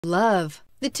Love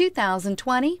the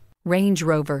 2020 Range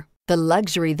Rover. The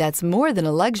luxury that's more than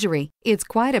a luxury. It's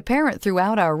quite apparent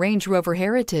throughout our Range Rover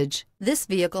heritage. This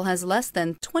vehicle has less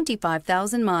than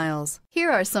 25,000 miles. Here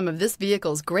are some of this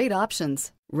vehicle's great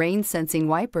options: rain-sensing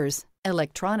wipers,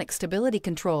 electronic stability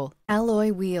control,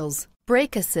 alloy wheels,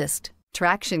 brake assist,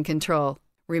 traction control,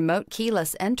 remote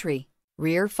keyless entry,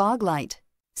 rear fog light,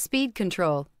 speed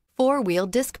control, four-wheel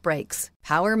disc brakes,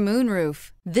 power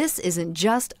moonroof. This isn't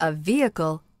just a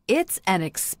vehicle, it's an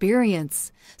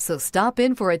experience. So stop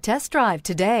in for a test drive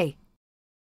today.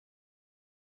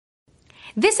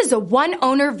 This is a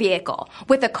one-owner vehicle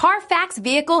with a Carfax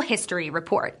Vehicle History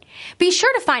Report. Be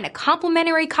sure to find a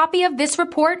complimentary copy of this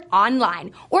report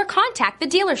online or contact the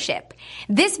dealership.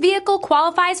 This vehicle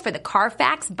qualifies for the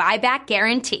Carfax Buyback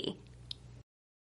Guarantee.